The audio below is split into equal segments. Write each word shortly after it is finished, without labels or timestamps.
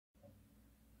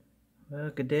Well,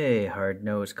 good day,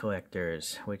 hard-nosed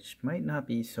collectors, which might not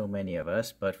be so many of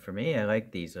us, but for me, I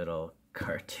like these little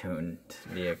cartoon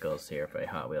vehicles here by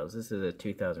Hot Wheels. This is a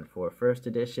 2004 first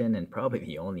edition and probably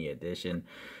the only edition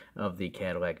of the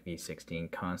Cadillac V16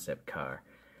 concept car.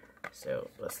 So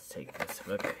let's take this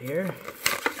look here.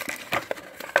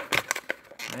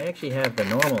 I actually have the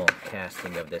normal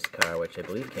casting of this car, which I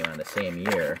believe came out the same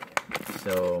year.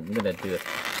 So I'm gonna do it.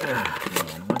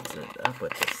 Man, what's up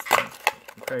with this thing?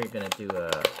 I'm probably gonna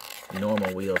do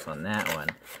normal wheels on that one.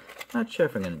 Not sure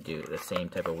if I'm gonna do the same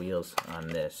type of wheels on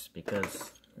this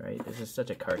because, right, this is such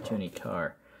a cartoony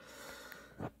car.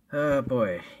 Oh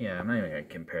boy, yeah, I'm not even gonna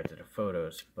compare it to the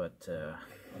photos, but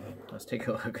let's take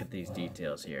a look at these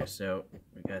details here. So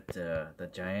we got the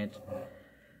giant,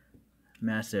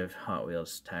 massive Hot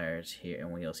Wheels tires here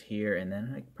and wheels here, and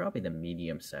then like probably the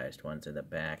medium-sized ones in the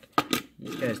back.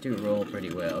 These guys do roll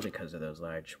pretty well because of those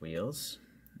large wheels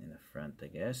in the front, I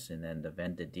guess. And then the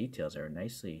vented details are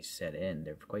nicely set in.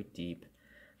 They're quite deep.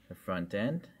 The front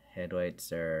end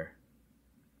headlights are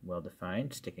well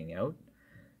defined, sticking out,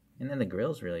 and then the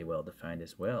grill's really well defined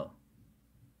as well.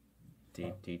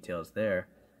 Deep details there.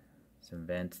 Some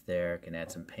vents there. Can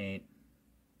add some paint.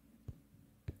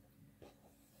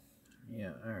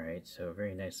 Yeah, alright, so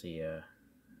very nicely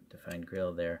defined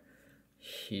grille there.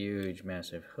 Huge,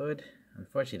 massive hood.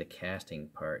 Unfortunately, the casting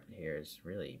part here is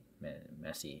really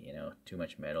messy, you know, too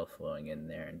much metal flowing in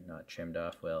there and not trimmed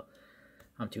off well.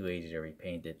 I'm too lazy to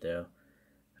repaint it though.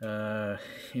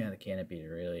 Yeah, the canopy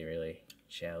is really, really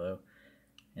shallow.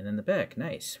 And then the back,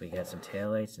 nice. We got some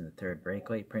taillights and the third brake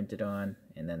light printed on,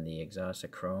 and then the exhaust are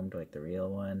chromed like the real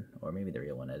one, or maybe the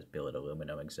real one has billet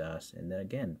aluminum exhaust, and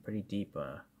again, pretty deep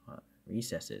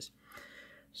recesses.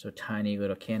 So tiny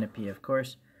little canopy, of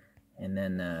course, and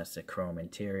then it's a chrome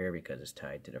interior because it's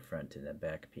tied to the front and the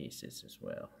back pieces as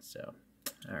well. So,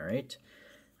 all right.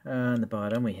 On the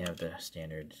bottom, we have the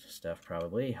standard stuff,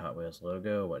 probably Hot Wheels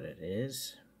logo, what it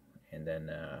is, and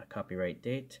then copyright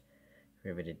date,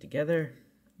 riveted together.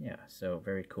 Yeah, so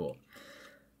very cool.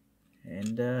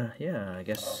 And yeah, I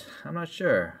guess I'm not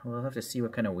sure. We'll have to see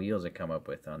what kind of wheels I come up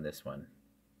with on this one.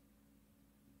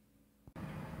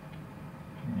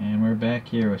 And we're back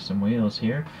here with some wheels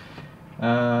here.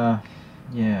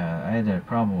 Yeah, I had a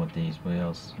problem with these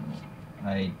wheels.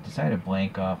 I decided to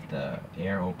blank off the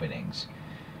air openings.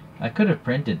 I could have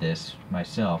printed this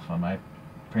myself on my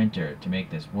printer to make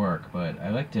this work, but I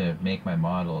like to make my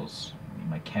models,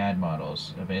 my CAD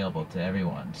models, available to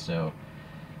everyone. So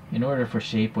in order for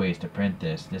Shapeways to print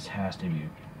this, this has to be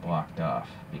blocked off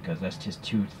because that's just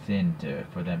too thin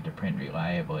for them to print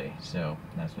reliably. So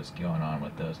that's what's going on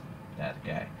with that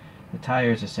guy. The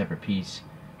tire is a separate piece,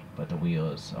 but the wheel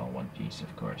is all one piece,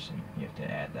 of course, and you have to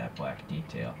add that black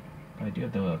detail. But I do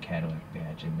have the little Cadillac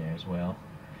badge in there as well.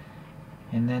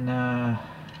 And then I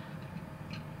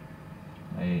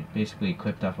basically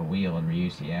clipped off a wheel and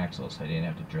reused the axle so I didn't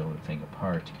have to drill the thing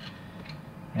apart.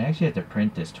 I actually had to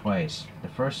print this twice. The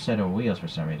first set of wheels, for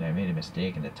some reason, I made a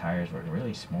mistake and the tires were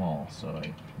really small, so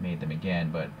I made them again,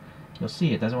 but you'll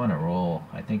see it doesn't want to roll.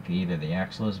 I think either the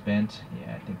axle is bent.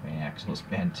 Yeah, I think my axle is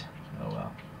bent. Oh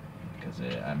well, because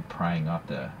I'm prying off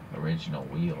the original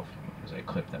wheel because I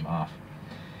clipped them off.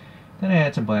 Then I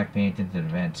add some black paint into the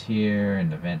vents here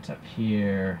and the vents up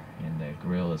here and the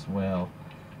grill as well.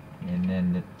 And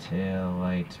then the tail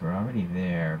lights were already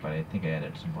there, but I think I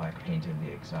added some black paint in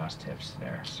the exhaust tips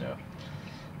there. So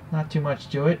not too much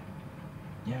to it.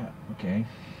 Yeah, okay.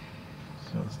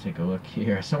 So let's take a look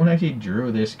here. Someone actually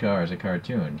drew this car as a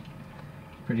cartoon.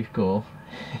 Pretty cool.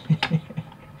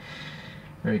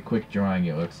 Very quick drawing,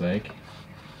 it looks like.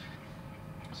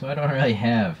 So I don't really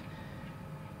have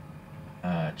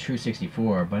true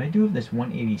 64, but I do have this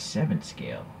 187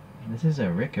 scale. This is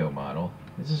a Rico model.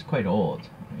 This is quite old.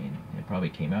 I mean, it probably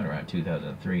came out around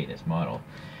 2003, this model.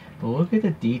 But look at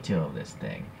the detail of this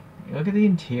thing. Look at the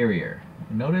interior.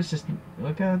 Notice just,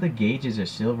 look how the gauges are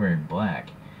silver and black.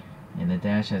 And the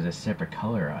dash has a separate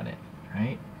color on it,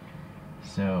 right?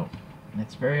 So,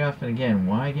 that's very often, again,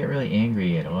 why I get really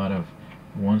angry at a lot of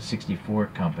 164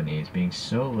 companies being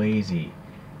so lazy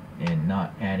and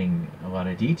not adding a lot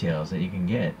of details that you can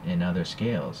get in other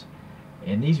scales.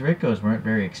 And these Ricos weren't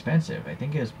very expensive. I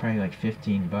think it was probably like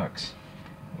 15 bucks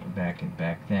back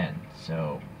then.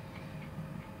 So,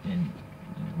 and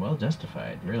well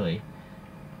justified, really.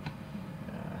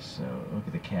 So look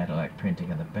at the Cadillac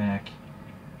printing on the back.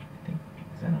 I think,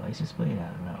 is that a license plate? I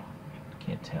don't know.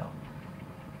 Can't tell.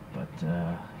 But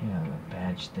yeah, the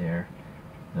badge there,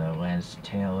 the lens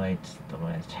tail lights, the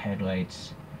lens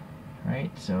headlights,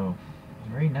 right? So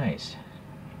very nice.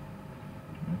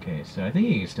 Okay, so I think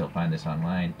you can still find this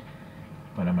online,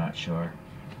 but I'm not sure.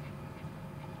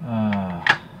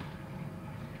 I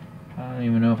don't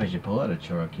even know if I should pull out a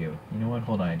Cherokee. You know what?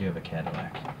 Hold on, I do have a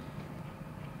Cadillac.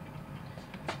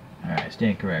 Alright,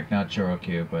 stand correct. Not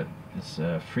Cherokee, but this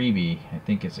freebie. I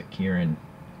think it's a Kieran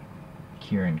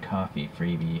Coffee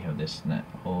freebie of this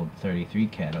old 33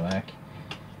 Cadillac.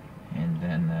 And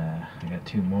then I got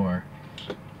two more.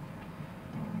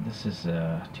 This is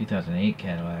a 2008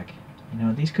 Cadillac. You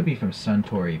know, these could be from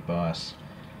Suntory Boss.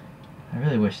 I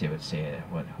really wish they would say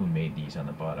who made these on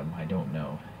the bottom. I don't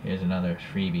know. Here's another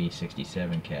freebie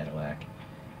 67 Cadillac.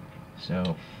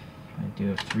 So I do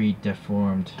have 3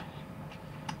 deformed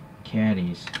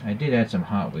caddies. I did add some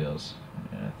Hot Wheels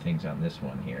things on this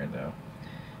one here, though.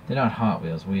 They're not Hot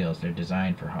Wheels wheels. They're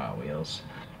designed for Hot Wheels.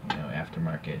 You know,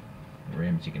 aftermarket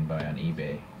rims you can buy on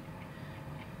eBay.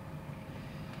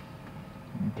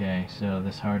 Okay, so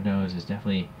this Hardnoze is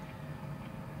definitely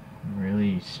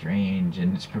really strange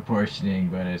in its proportioning,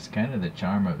 but it's kind of the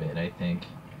charm of it, I think.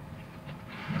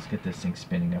 Let's get this thing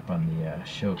spinning up on the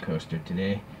show coaster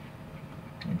today.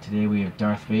 And today we have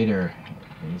Darth Vader.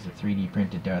 He's a 3D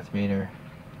printed Darth Vader,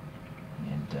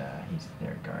 and he's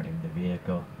there guarding the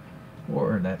vehicle.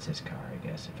 Or that's his car, I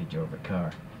guess, if he drove a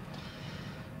car.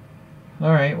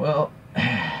 Alright, well,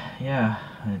 yeah,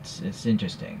 it's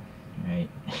interesting, right?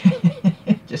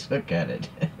 Just look at it.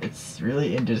 It's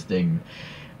really interesting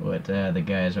what the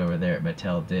guys over there at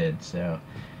Mattel did, so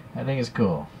I think it's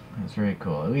cool. It's very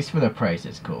cool. At least for the price,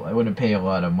 it's cool. I wouldn't pay a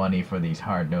lot of money for these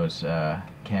Hardnoze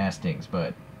castings,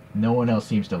 but no one else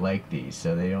seems to like these,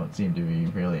 so they don't seem to be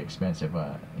really expensive,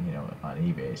 you know, on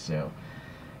eBay. So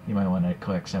you might want to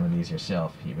collect some of these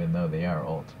yourself, even though they are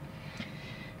old.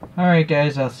 Alright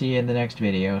guys, I'll see you in the next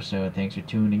video, so thanks for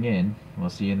tuning in. We'll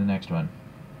see you in the next one.